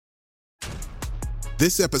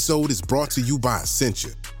This episode is brought to you by Essentia.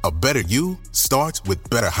 A better you starts with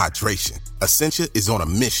better hydration. Essentia is on a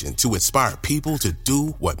mission to inspire people to do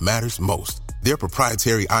what matters most. Their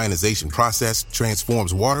proprietary ionization process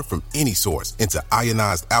transforms water from any source into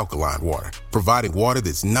ionized alkaline water, providing water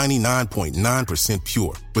that's 99.9%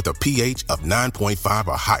 pure with a pH of 9.5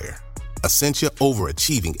 or higher. Essentia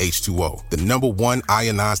Overachieving H2O, the #1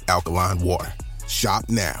 ionized alkaline water. Shop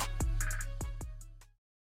now.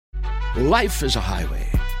 Life is a highway,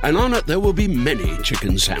 and on it there will be many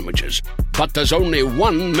chicken sandwiches. But there's only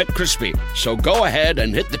one McCrispy. So go ahead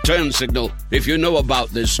and hit the turn signal if you know about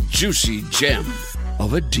this juicy gem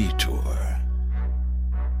of a detour.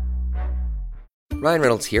 Ryan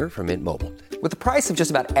Reynolds here from Mint Mobile. With the price of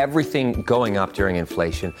just about everything going up during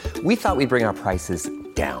inflation, we thought we'd bring our prices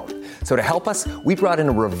down. So to help us, we brought in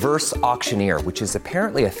a reverse auctioneer, which is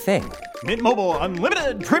apparently a thing. Mint Mobile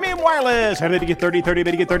Unlimited Premium Wireless. How to get 30, 30,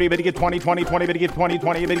 bit to get 30, bit to get 20, 20, 20, bit to get 20,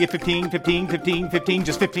 20, bit to get 15, 15, 15, 15,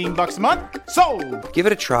 just $15 a month? Sold! Give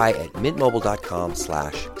it a try at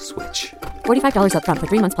mintmobile.com/switch. $45 up front for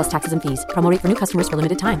 3 months plus taxes and fees. Promo rate for new customers for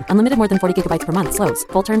limited time. Unlimited more than 40 gigabytes per month. Slows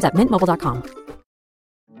full terms at mintmobile.com.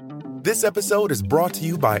 This episode is brought to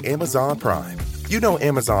you by Amazon Prime. You know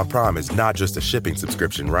Amazon Prime is not just a shipping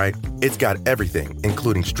subscription, right? It's got everything,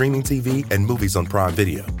 including streaming TV and movies on Prime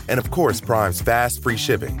Video. And of course, Prime's fast, free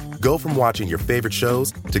shipping. Go from watching your favorite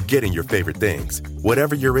shows to getting your favorite things.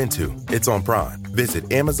 Whatever you're into, it's on Prime.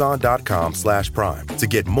 Visit amazon.com/Prime to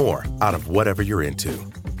get more out of whatever you're into.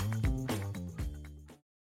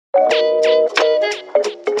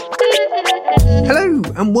 Hello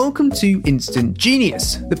and welcome to Instant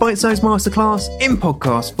Genius, the bite-sized masterclass in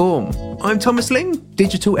podcast form. I'm Thomas Ling,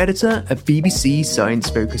 digital editor at BBC Science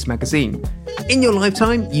Focus magazine. In your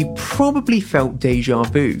lifetime, you probably felt déjà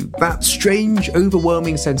vu, that strange,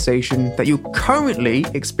 overwhelming sensation that you're currently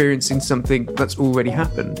experiencing something that's already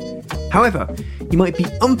happened. However, you might be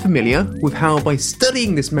unfamiliar with how by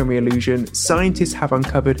studying this memory illusion, scientists have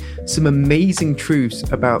uncovered some amazing truths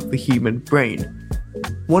about the human brain.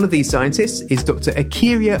 One of these scientists is Dr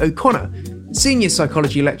Akira O'Connor, senior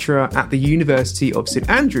psychology lecturer at the University of St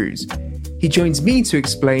Andrews. He joins me to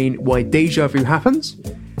explain why déjà vu happens,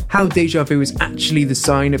 how déjà vu is actually the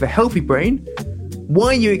sign of a healthy brain,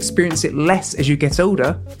 why you experience it less as you get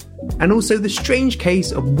older, and also the strange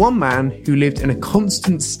case of one man who lived in a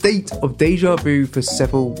constant state of déjà vu for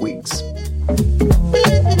several weeks.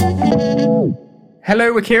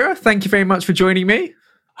 Hello Akira, thank you very much for joining me.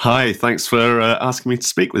 Hi, thanks for asking me to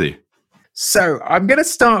speak with you. So I'm going to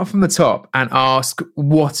start from the top and ask,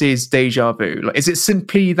 what is déjà vu? Like, is it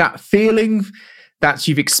simply that feeling that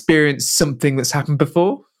you've experienced something that's happened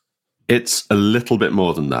before? It's a little bit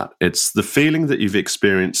more than that. It's the feeling that you've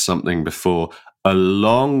experienced something before,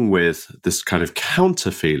 along with this kind of counter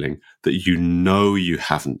feeling that you know you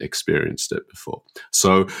haven't experienced it before.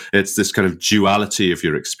 So it's this kind of duality of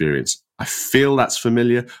your experience. I feel that's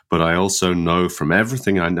familiar, but I also know from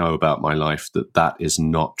everything I know about my life that that is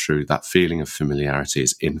not true. That feeling of familiarity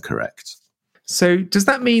is incorrect. So does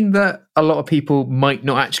that mean that a lot of people might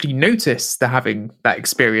not actually notice they're having that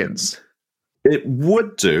experience? It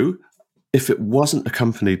would do if it wasn't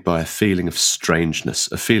accompanied by a feeling of strangeness,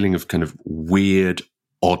 a feeling of kind of weird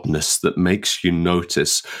oddness that makes you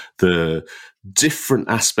notice the different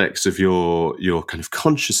aspects of your kind of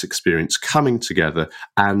conscious experience coming together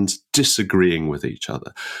and disagreeing with each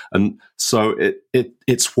other. And so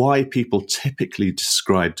it's why people typically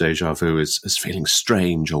describe déjà vu as feeling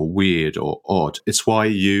strange or weird or odd. It's why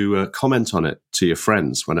you comment on it to your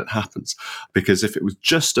friends when it happens. Because if it was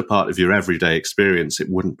just a part of your everyday experience,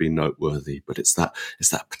 it wouldn't be noteworthy. But it's that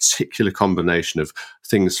particular combination of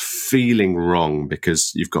things feeling wrong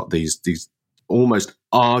because you've got these almost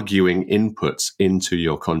arguing inputs into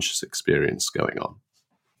your conscious experience going on.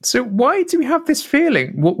 So why do we have this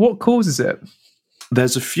feeling? What causes it?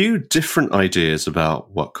 There's a few different ideas about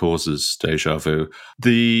what causes déjà vu.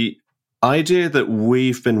 The idea that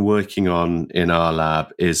we've been working on in our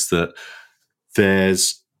lab is that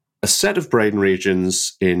there's a set of brain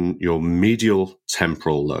regions in your medial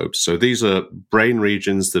temporal lobe. So these are brain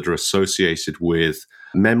regions that are associated with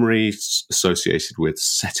memories, associated with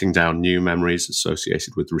setting down new memories,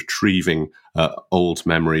 associated with retrieving old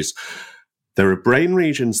memories. There are brain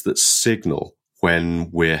regions that signal when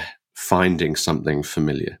we're finding something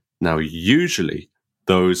familiar. Now, usually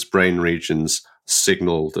those brain regions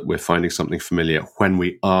signal that we're finding something familiar when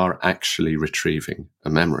we are actually retrieving a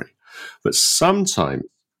memory. But sometimes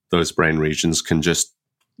those brain regions can just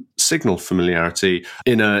signal familiarity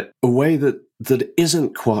in a way that that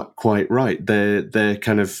isn't quite right. They're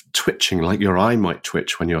kind of twitching, like your eye might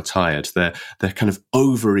twitch when you're tired. They're kind of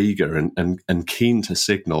overeager and keen to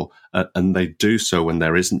signal, and they do so when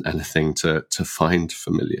there isn't anything to find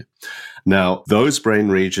familiar. Now, those brain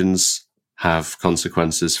regions have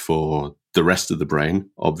consequences for the rest of the brain.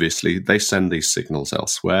 Obviously, they send these signals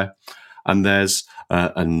elsewhere, and there's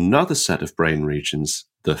another set of brain regions,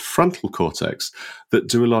 the frontal cortex, that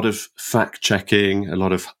do a lot of fact-checking, a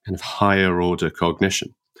lot of kind of higher-order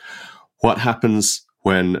cognition. What happens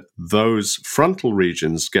when those frontal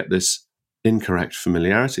regions get this incorrect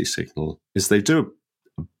familiarity signal is they do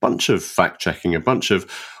a bunch of fact-checking, a bunch of,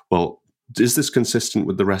 well, is this consistent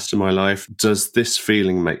with the rest of my life? Does this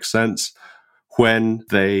feeling make sense? When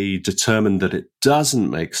they determine that it doesn't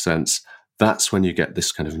make sense, that's when you get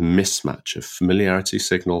this kind of mismatch of familiarity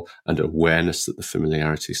signal and awareness that the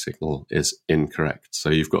familiarity signal is incorrect. So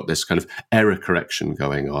you've got this kind of error correction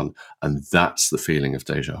going on, and that's the feeling of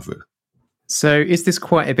déjà vu. So is this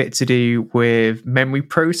quite a bit to do with memory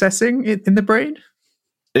processing in the brain?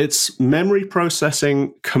 It's memory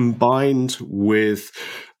processing combined with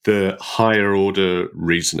the higher order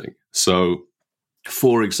reasoning. So,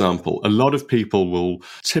 for example, a lot of people will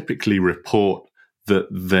typically report that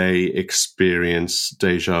they experience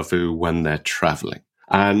déjà vu when they're traveling.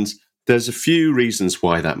 And there's a few reasons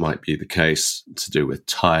why that might be the case, to do with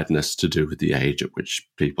tiredness, to do with the age at which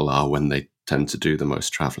people are when they tend to do the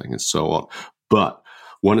most traveling and so on. But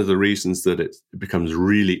one of the reasons that it becomes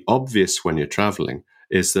really obvious when you're traveling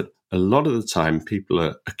is that a lot of the time people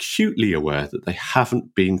are acutely aware that they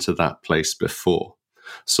haven't been to that place before.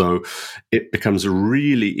 So it becomes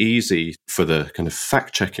really easy for the kind of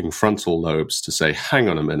fact-checking frontal lobes to say, hang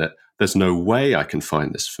on a minute, there's no way I can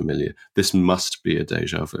find this familiar. This must be a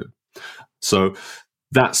déjà vu. So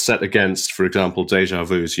that's set against, for example, déjà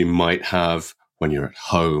vus you might have when you're at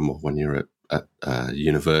home or when you're at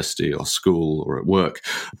university or school or at work,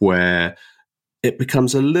 where it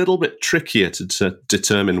becomes a little bit trickier to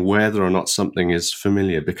determine whether or not something is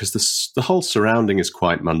familiar, because the whole surrounding is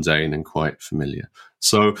quite mundane and quite familiar.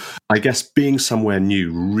 So I guess being somewhere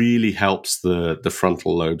new really helps the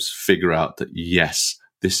frontal lobes figure out that, yes,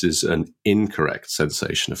 this is an incorrect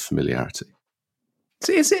sensation of familiarity.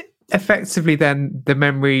 So is it effectively then the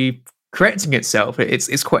memory correcting itself?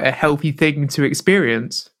 It's quite a healthy thing to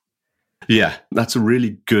experience. Yeah, that's a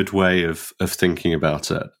really good way of thinking about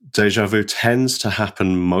it. Déjà vu tends to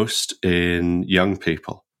happen most in young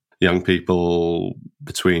people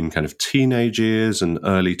between kind of teenage years and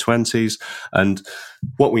early 20s. And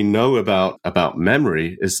what we know about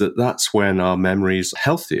memory is that that's when our memory's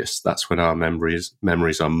healthiest. That's when our memories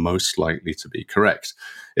are most likely to be correct.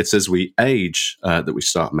 It's as we age that we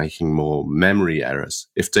start making more memory errors.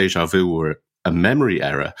 If déjà vu were a memory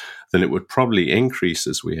error, then it would probably increase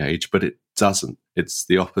as we age, but it doesn't. It's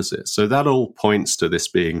the opposite. So that all points to this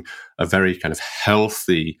being a very kind of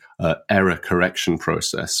healthy error correction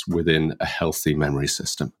process within a healthy memory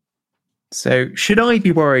system. So should I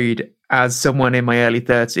be worried as someone in my early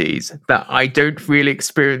 30s that I don't really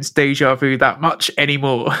experience déjà vu that much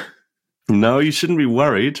anymore? No, you shouldn't be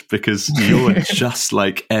worried, because you're just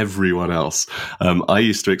like everyone else. I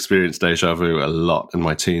used to experience déjà vu a lot in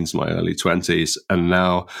my teens, my early 20s, and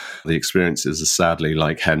now the experiences are sadly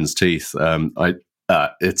like hen's teeth.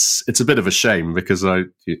 It's a bit of a shame, because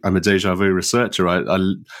I'm a déjà vu researcher. I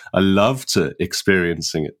love to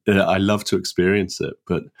experiencing it. I love to experience it,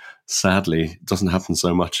 but sadly, it doesn't happen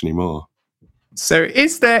so much anymore. So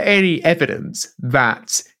is there any evidence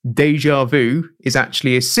that déjà vu is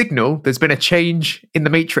actually a signal there's been a change in the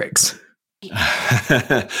matrix?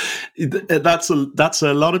 That's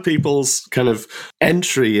a lot of people's kind of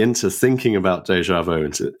entry into thinking about déjà vu,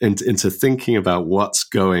 into thinking about what's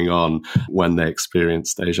going on when they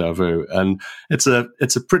experience déjà vu. And it's a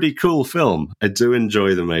pretty cool film. I do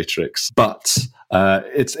enjoy The Matrix, but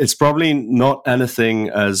it's probably not anything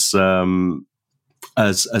as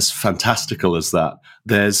fantastical as that.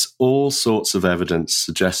 There's all sorts of evidence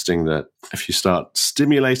suggesting that if you start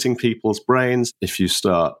stimulating people's brains, if you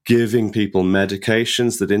start giving people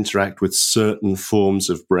medications that interact with certain forms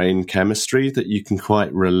of brain chemistry, that you can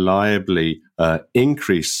quite reliably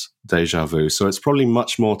increase déjà vu. So it's probably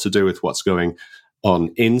much more to do with what's going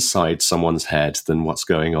on inside someone's head than what's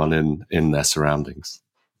going on in their surroundings.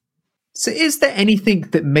 So is there anything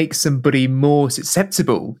that makes somebody more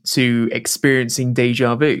susceptible to experiencing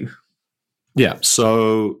déjà vu? Yeah,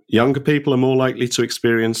 so younger people are more likely to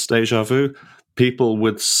experience déjà vu. People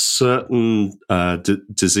with certain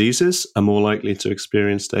diseases are more likely to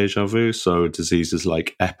experience déjà vu. So diseases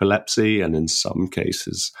like epilepsy, and in some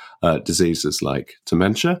cases, diseases like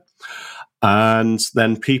dementia. And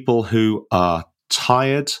then people who are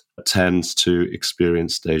tired tend to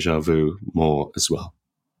experience déjà vu more as well.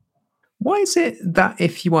 Why is it that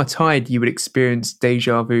if you are tired, you would experience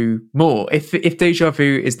déjà vu more? If déjà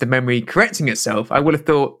vu is the memory correcting itself, I would have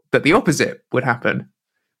thought that the opposite would happen.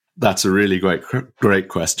 That's a really great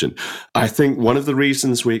question. I think one of the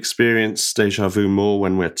reasons we experience déjà vu more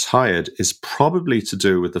when we're tired is probably to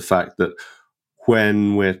do with the fact that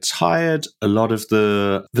when we're tired, a lot of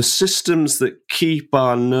the systems that keep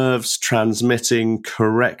our nerves transmitting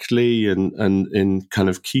correctly and kind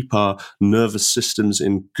of keep our nervous systems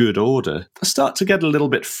in good order start to get a little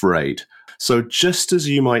bit frayed. So just as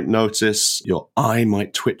you might notice your eye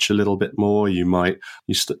might twitch a little bit more, you might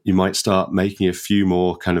start making a few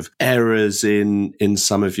more kind of errors in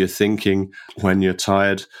some of your thinking when you're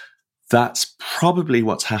tired. That's probably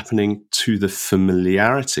what's happening to the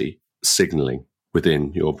familiarity signaling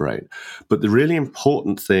within your brain. But the really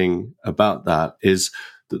important thing about that is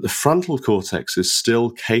that the frontal cortex is still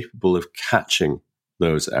capable of catching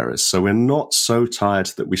those errors. So we're not so tired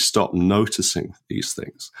that we stop noticing these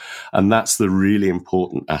things. And that's the really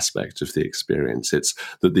important aspect of the experience. It's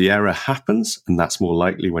that the error happens, and that's more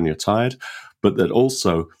likely when you're tired, but that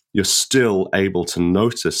also you're still able to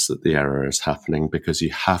notice that the error is happening because you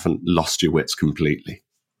haven't lost your wits completely.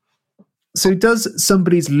 So does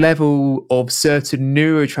somebody's level of certain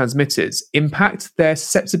neurotransmitters impact their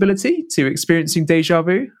susceptibility to experiencing déjà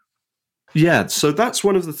vu? Yeah, so that's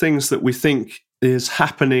one of the things that we think is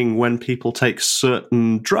happening when people take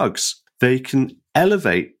certain drugs. They can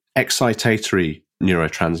elevate excitatory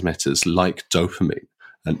neurotransmitters like dopamine.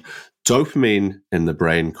 And dopamine in the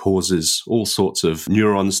brain causes all sorts of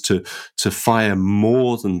neurons to fire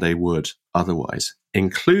more than they would otherwise,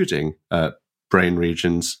 including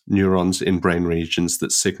neurons in brain regions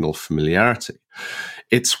that signal familiarity.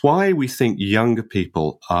 It's why we think younger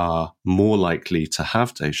people are more likely to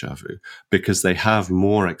have déjà vu, because they have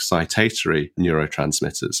more excitatory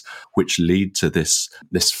neurotransmitters, which lead to this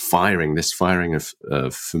firing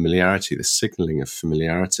of familiarity, this signaling of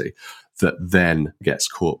familiarity that then gets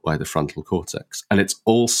caught by the frontal cortex. And it's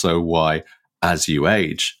also why, as you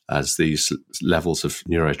age, as these levels of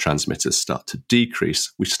neurotransmitters start to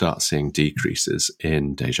decrease, we start seeing decreases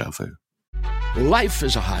in déjà vu. Life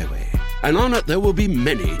is a highway, and on it there will be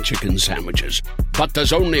many chicken sandwiches. But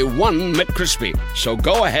there's only one McCrispy. So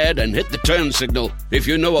go ahead and hit the turn signal if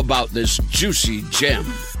you know about this juicy gem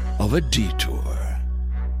of a detour.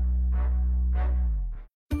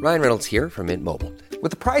 Ryan Reynolds here from Mint Mobile.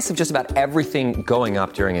 With the price of just about everything going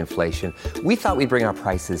up during inflation, we thought we'd bring our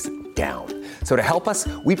prices down. So to help us,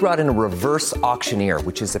 we brought in a reverse auctioneer,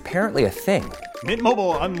 which is apparently a thing. Mint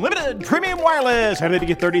Mobile Unlimited Premium Wireless. How to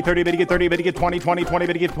get 30, 30, bit to get 30, bit to get 20, 20, 20,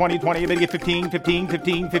 bit to get 20, 20, bit to get 15, 15,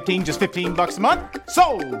 15, 15, just $15 a month?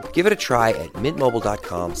 Sold! Give it a try at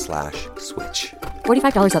mintmobile.com/switch.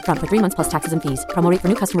 $45 up front for 3 months plus taxes and fees. Promo rate for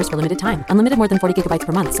new customers for limited time. Unlimited more than 40 gigabytes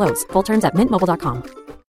per month. Slows full terms at mintmobile.com.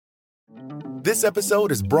 This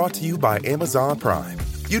episode is brought to you by Amazon Prime.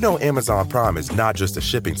 You know Amazon Prime is not just a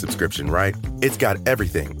shipping subscription, right? It's got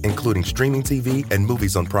everything, including streaming TV and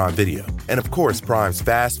movies on Prime Video. And of course, Prime's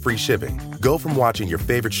fast, free shipping. Go from watching your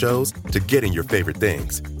favorite shows to getting your favorite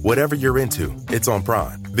things. Whatever you're into, it's on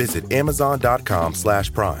Prime. Visit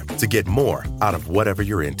amazon.com/Prime to get more out of whatever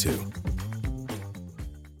you're into.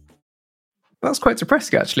 That's quite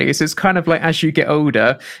depressing, actually. It's kind of like as you get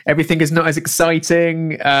older, everything is not as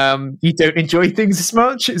exciting. You don't enjoy things as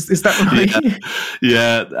much. Is that right?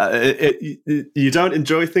 You don't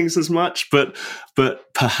enjoy things as much, but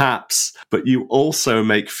you also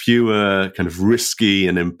make fewer kind of risky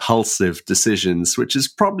and impulsive decisions, which is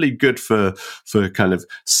probably good for kind of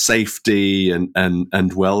safety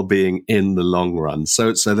and well-being in the long run.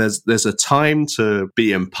 So there's a time to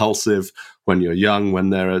be impulsive when you're young, when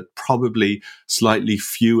there are probably slightly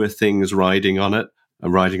fewer things riding on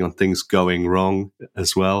things going wrong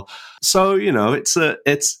as well. So, it's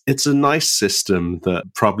a nice system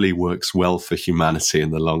that probably works well for humanity in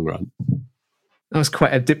the long run. That was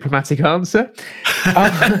quite a diplomatic answer.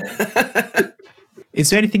 Is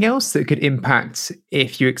there anything else that could impact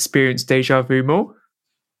if you experience déjà vu more?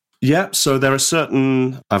 Yeah, so there are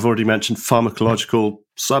certain, I've already mentioned pharmacological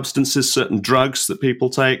substances, certain drugs that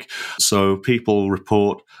people take. So people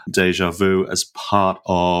report déjà vu as part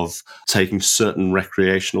of taking certain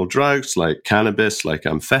recreational drugs like cannabis, like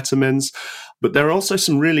amphetamines. But there are also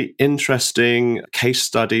some really interesting case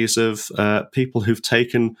studies of people who've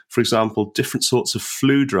taken, for example, different sorts of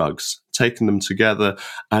flu drugs, taken them together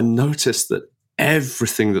and noticed that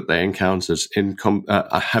everything that they encountered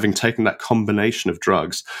having taken that combination of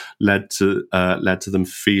drugs led to them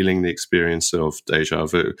feeling the experience of déjà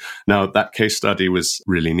vu. Now, that case study was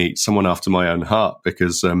really neat, someone after my own heart,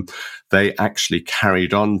 because they actually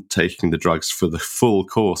carried on taking the drugs for the full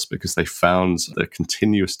course because they found the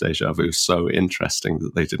continuous déjà vu so interesting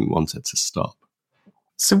that they didn't want it to stop.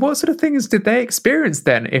 So what sort of things did they experience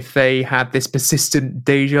then if they had this persistent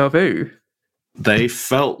déjà vu? They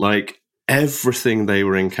felt like everything they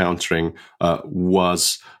were encountering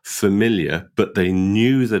was familiar, but they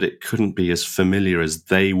knew that it couldn't be as familiar as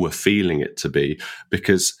they were feeling it to be,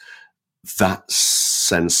 because that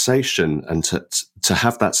sensation, and to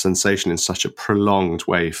have that sensation in such a prolonged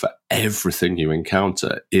way for everything you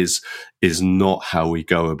encounter is not how we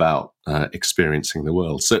go about experiencing the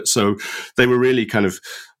world. So they were really kind of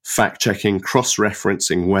fact-checking,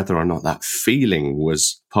 cross-referencing whether or not that feeling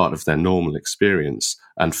was part of their normal experience,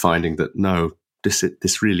 and finding that no,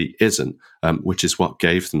 this really isn't, which is what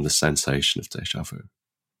gave them the sensation of déjà vu.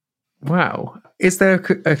 Wow. Is there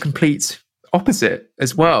a complete opposite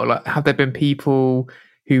as well? Like, have there been people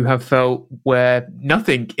who have felt where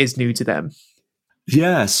nothing is new to them?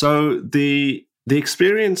 Yeah, so the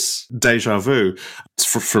experience déjà vu,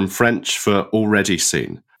 from French for already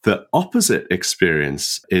seen. The opposite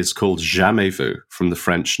experience is called jamais vu, from the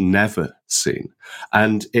French never seen.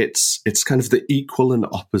 And it's kind of the equal and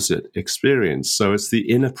opposite experience. So it's the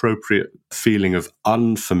inappropriate feeling of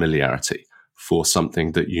unfamiliarity for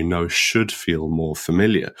something that you know should feel more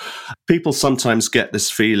familiar. People sometimes get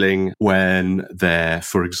this feeling when they're,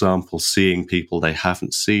 for example, seeing people they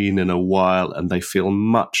haven't seen in a while, and they feel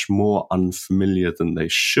much more unfamiliar than they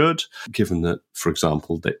should, given that, for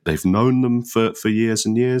example, they've known them for years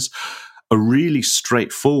and years. A really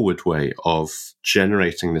straightforward way of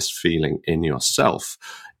generating this feeling in yourself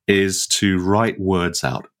is to write words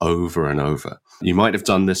out over and over. You might have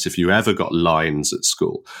done this if you ever got lines at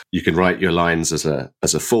school. You can write your lines as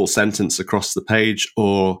a full sentence across the page,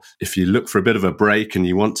 or if you look for a bit of a break and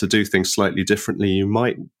you want to do things slightly differently, you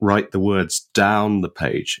might write the words down the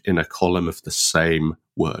page in a column of the same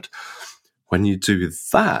word. When you do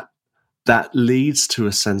that, that leads to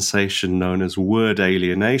a sensation known as word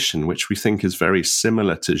alienation, which we think is very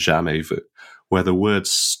similar to jamais vu, where the word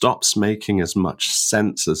stops making as much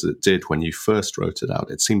sense as it did when you first wrote it out.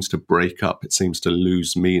 It seems to break up. It seems to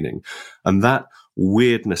lose meaning. And that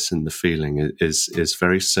weirdness in the feeling is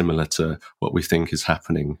very similar to what we think is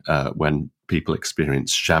happening when people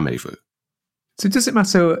experience jamais vu. So does it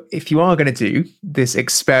matter if you are going to do this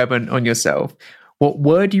experiment on yourself, what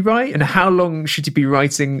word you write, and how long should you be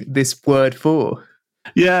writing this word for?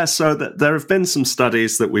 Yeah, so there have been some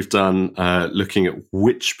studies that we've done looking at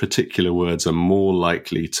which particular words are more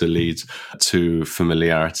likely to lead to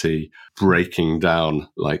familiarity breaking down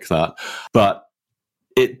like that. But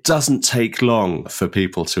it doesn't take long for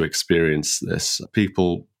people to experience this.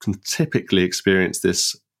 People can typically experience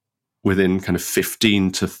this within kind of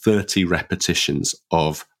 15 to 30 repetitions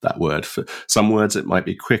of that word. For some words, it might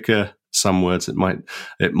be quicker. Some words, it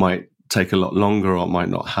might take a lot longer, or it might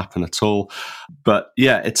not happen at all. But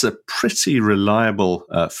yeah, it's a pretty reliable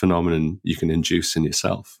phenomenon you can induce in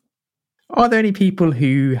yourself. Are there any people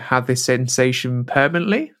who have this sensation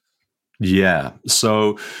permanently? Yeah.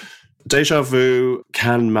 So déjà vu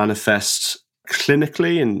can manifest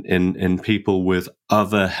clinically in people with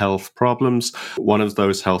other health problems. One of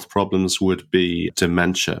those health problems would be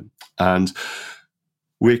dementia. And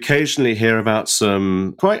we occasionally hear about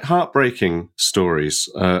some quite heartbreaking stories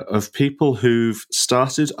of people who've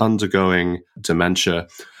started undergoing dementia,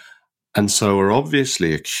 and so are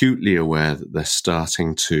obviously acutely aware that they're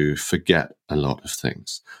starting to forget a lot of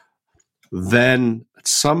things. Then at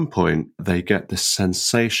some point, they get this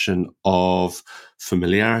sensation of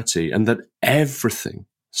familiarity, and that everything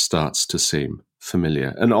starts to seem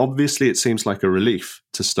familiar. And obviously, it seems like a relief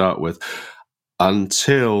to start with,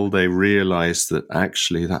 until they realize that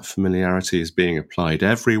actually that familiarity is being applied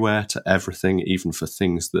everywhere to everything, even for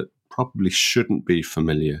things that probably shouldn't be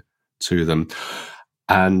familiar to them.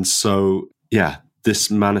 And so, yeah, this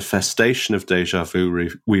manifestation of déjà vu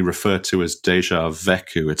we refer to as déjà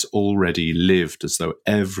vécu. It's already lived, as though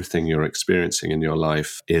everything you're experiencing in your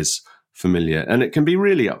life is familiar. And it can be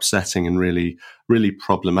really upsetting and really, really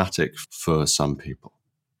problematic for some people.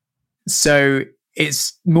 So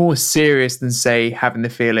it's more serious than, say, having the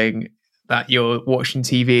feeling that you're watching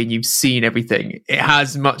TV and you've seen everything. It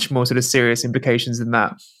has much more sort of serious implications than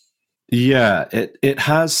that. Yeah, it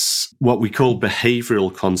has what we call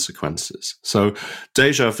behavioral consequences. So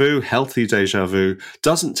déjà vu, healthy déjà vu,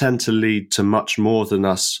 doesn't tend to lead to much more than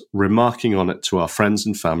us remarking on it to our friends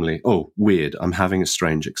and family. Oh, weird, I'm having a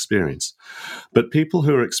strange experience. But people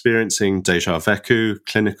who are experiencing déjà vécu,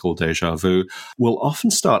 clinical déjà vu, will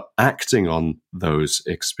often start acting on those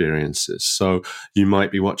experiences. So you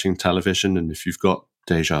might be watching television, and if you've got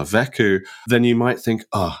déjà vécu, then you might think,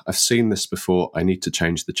 I've seen this before. I need to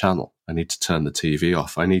change the channel. I need to turn the TV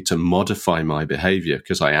off. I need to modify my behavior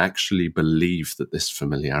because I actually believe that this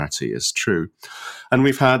familiarity is true. And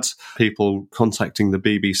we've had people contacting the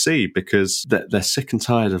BBC because they're sick and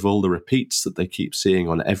tired of all the repeats that they keep seeing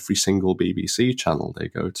on every single BBC channel they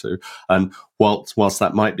go to. And whilst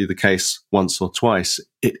that might be the case once or twice,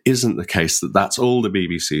 it isn't the case that that's all the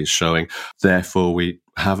BBC is showing. Therefore, we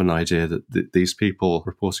have an idea that these people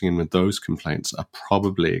reporting in with those complaints are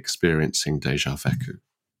probably experiencing déjà vécu.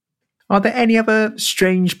 Are there any other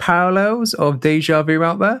strange parallels of déjà vu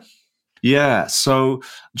out there? Yeah, so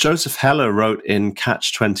Joseph Heller wrote in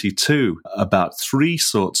Catch-22 about 3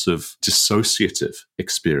 sorts of dissociative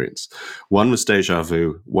experience. One was déjà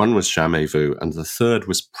vu, one was jamais vu, and the third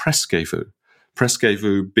was presque vu. Presque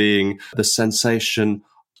vu being the sensation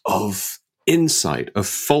of insight, of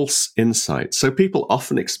false insight. So people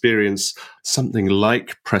often experience something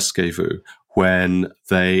like presque vu when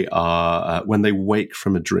they wake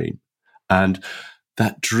from a dream. And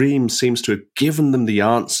that dream seems to have given them the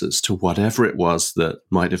answers to whatever it was that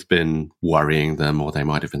might have been worrying them or they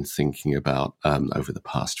might have been thinking about over the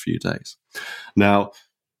past few days. Now,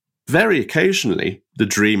 very occasionally, the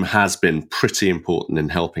dream has been pretty important in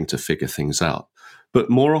helping to figure things out. But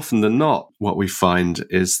more often than not, what we find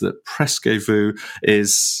is that presque vu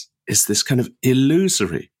is this kind of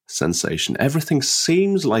illusory sensation. Everything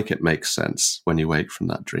seems like it makes sense when you wake from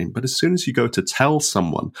that dream. But as soon as you go to tell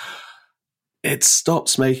someone, it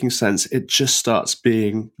stops making sense. It just starts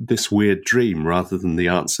being this weird dream rather than the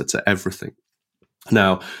answer to everything.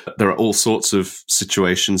 Now, there are all sorts of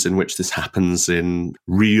situations in which this happens in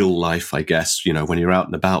real life, I guess, when you're out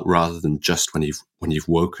and about rather than just when you've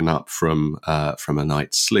woken up from a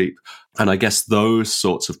night's sleep. And I guess those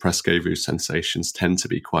sorts of presque vu sensations tend to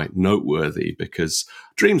be quite noteworthy because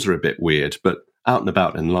dreams are a bit weird, but out and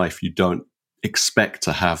about in life, you don't expect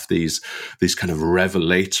to have these kind of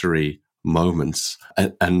revelatory moments,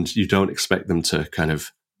 and you don't expect them to kind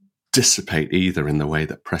of dissipate either in the way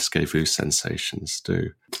that presque vu sensations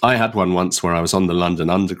do. I had one once where I was on the London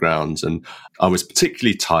Underground and I was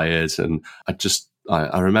particularly tired, and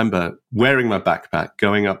I remember wearing my backpack,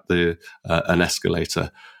 going up an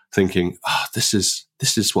escalator, thinking, this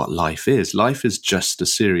is what life is. Life is just a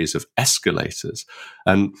series of escalators.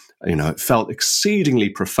 And, it felt exceedingly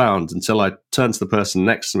profound until I turned to the person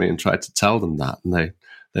next to me and tried to tell them that. And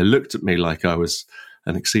they looked at me like I was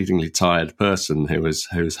an exceedingly tired person who was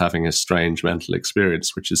having a strange mental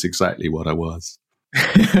experience, which is exactly what I was.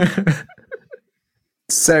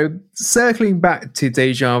 So, circling back to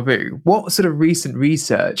déjà vu, what sort of recent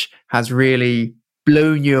research has really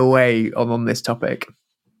blown you away on this topic?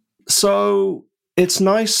 So, it's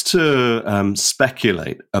nice to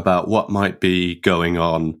speculate about what might be going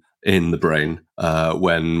on in the brain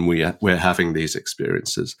when we're having these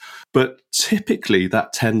experiences. But typically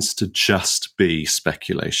that tends to just be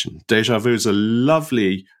speculation. Déjà vu is a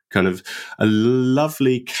lovely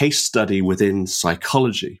case study within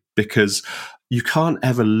psychology because you can't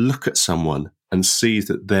ever look at someone and see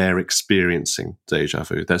that they're experiencing déjà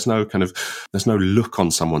vu. There's no look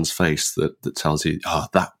on someone's face that tells you,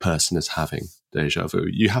 that person is having déjà vu.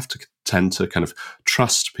 You have to tend to kind of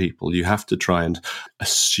trust people. You have to try and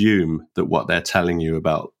assume that what they're telling you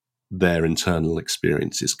about their internal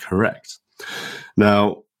experience is correct.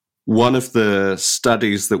 Now, one of the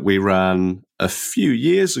studies that we ran a few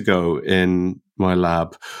years ago in my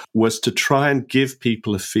lab was to try and give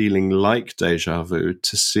people a feeling like déjà vu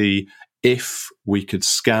to see if we could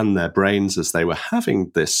scan their brains as they were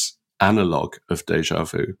having this analog of déjà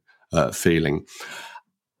vu feeling.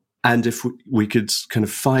 And if we could kind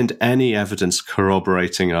of find any evidence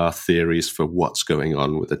corroborating our theories for what's going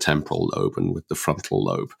on with the temporal lobe and with the frontal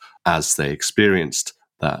lobe as they experienced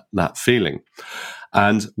that feeling.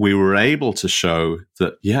 And we were able to show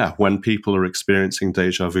that, when people are experiencing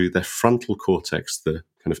déjà vu, their frontal cortex, the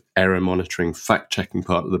kind of error monitoring, fact-checking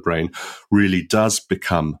part of the brain, really does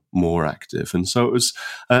become more active. And so it was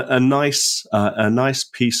a nice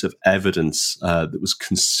piece of evidence that was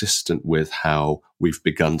consistent with how we've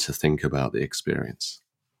begun to think about the experience.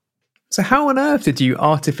 So how on earth did you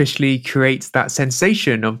artificially create that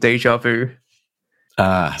sensation of déjà vu?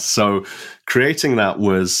 So creating that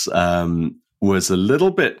was was a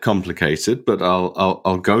little bit complicated, but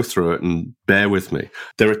I'll go through it and bear with me.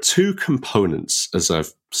 There are two components, as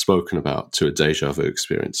I've spoken about, to a déjà vu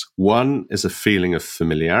experience. One is a feeling of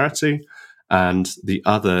familiarity, and the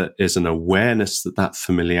other is an awareness that that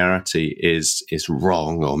familiarity is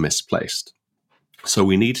wrong or misplaced. So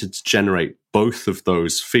we needed to generate both of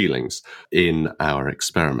those feelings in our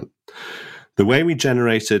experiment. The way we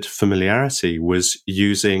generated familiarity was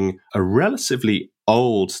using a relatively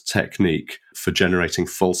old technique for generating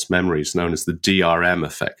false memories known as the DRM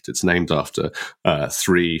effect. It's named after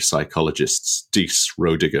three psychologists, Deese,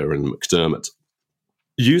 Rodiger, and McDermott.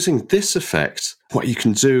 Using this effect, what you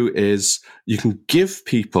can do is you can give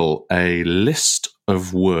people a list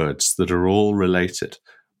of words that are all related,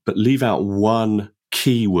 but leave out one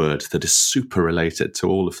key word that is super related to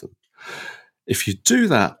all of them. If you do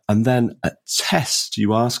that, and then at test,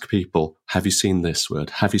 you ask people, have you seen this word?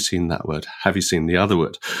 Have you seen that word? Have you seen the other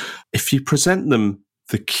word? If you present them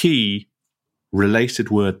the key related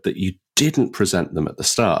word that you didn't present them at the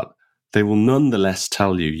start, they will nonetheless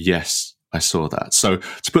tell you, yes, I saw that. So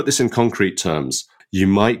to put this in concrete terms, you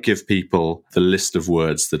might give people the list of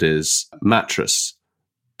words that is mattress,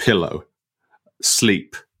 pillow,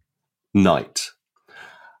 sleep, night.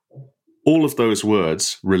 All of those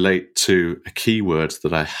words relate to a keyword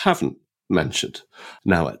that I haven't mentioned.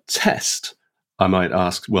 Now, at test, I might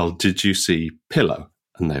ask, well, did you see pillow?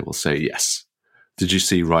 And they will say yes. Did you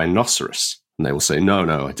see rhinoceros? And they will say,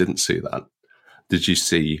 no, I didn't see that. Did you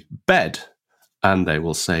see bed? And they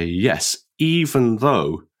will say yes, even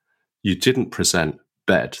though you didn't present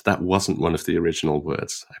bed. That wasn't one of the original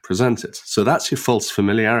words I presented. So that's your false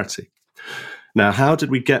familiarity. Now, how did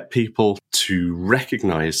we get people to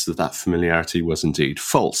recognize that that familiarity was indeed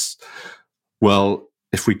false? Well,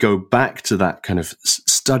 if we go back to that kind of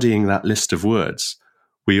studying that list of words,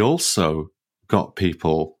 we also got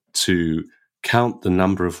people to count the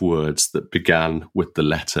number of words that began with the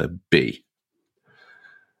letter B.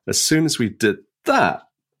 As soon as we did that,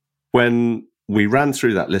 when we ran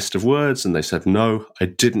through that list of words and they said, no, I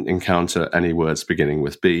didn't encounter any words beginning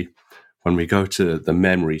with B, when we go to the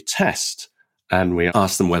memory test, and we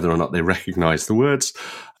asked them whether or not they recognized the words,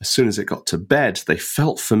 as soon as it got to bed, they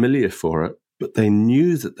felt familiar for it, but they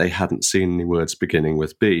knew that they hadn't seen any words beginning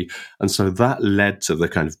with B. And so that led to the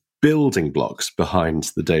kind of building blocks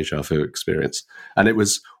behind the déjà vu experience. And it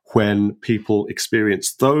was when people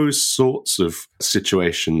experienced those sorts of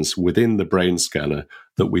situations within the brain scanner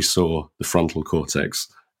that we saw the frontal cortex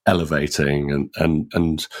elevating,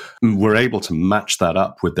 and were able to match that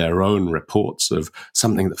up with their own reports of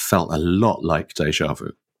something that felt a lot like déjà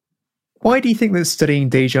vu. Why do you think that studying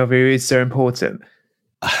déjà vu is so important?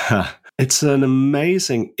 It's an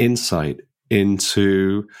amazing insight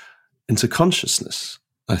into consciousness,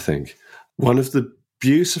 I think. One of the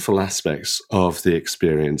beautiful aspects of the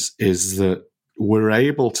experience is that we're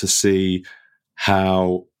able to see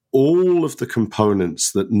how all of the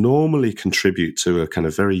components that normally contribute to a kind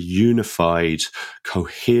of very unified,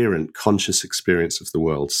 coherent, conscious experience of the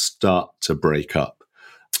world start to break up.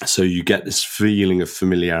 So you get this feeling of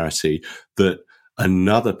familiarity that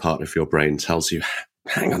another part of your brain tells you,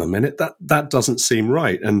 hang on a minute, that doesn't seem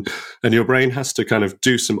right. And your brain has to kind of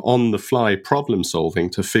do some on-the-fly problem solving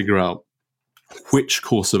to figure out which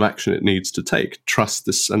course of action it needs to take. Trust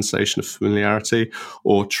this sensation of familiarity,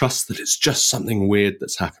 or trust that it's just something weird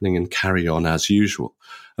that's happening and carry on as usual.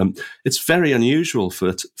 It's very unusual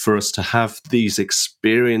for us to have these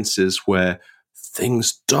experiences where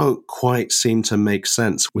things don't quite seem to make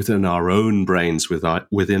sense within our own brains,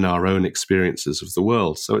 within our own experiences of the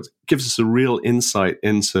world. So it gives us a real insight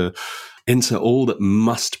into all that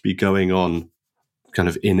must be going on kind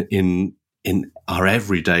of in our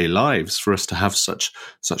everyday lives for us to have such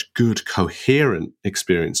good, coherent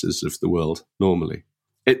experiences of the world normally.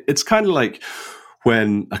 It's kind of like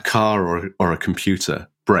when a car or a computer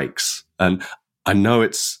breaks. And I know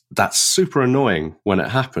that's super annoying when it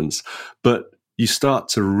happens, but you start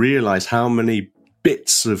to realize how many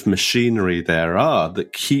bits of machinery there are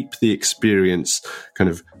that keep the experience kind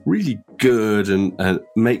of really good and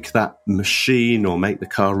make that machine or make the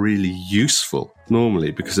car really useful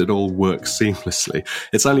normally, because it all works seamlessly.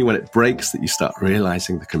 It's only when it breaks that you start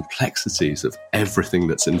realizing the complexities of everything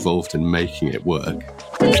that's involved in making it work.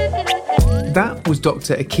 That was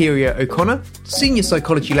Dr Akira O'Connor, Senior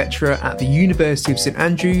Psychology Lecturer at the University of St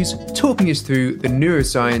Andrews, talking us through the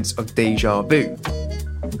neuroscience of déjà vu.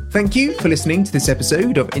 Thank you for listening to this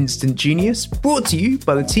episode of Instant Genius, brought to you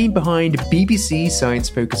by the team behind BBC Science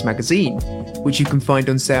Focus magazine, which you can find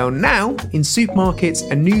on sale now in supermarkets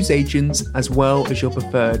and newsagents, as well as your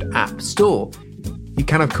preferred app store. You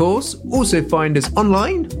can, of course, also find us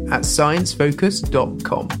online at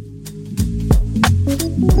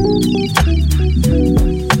sciencefocus.com.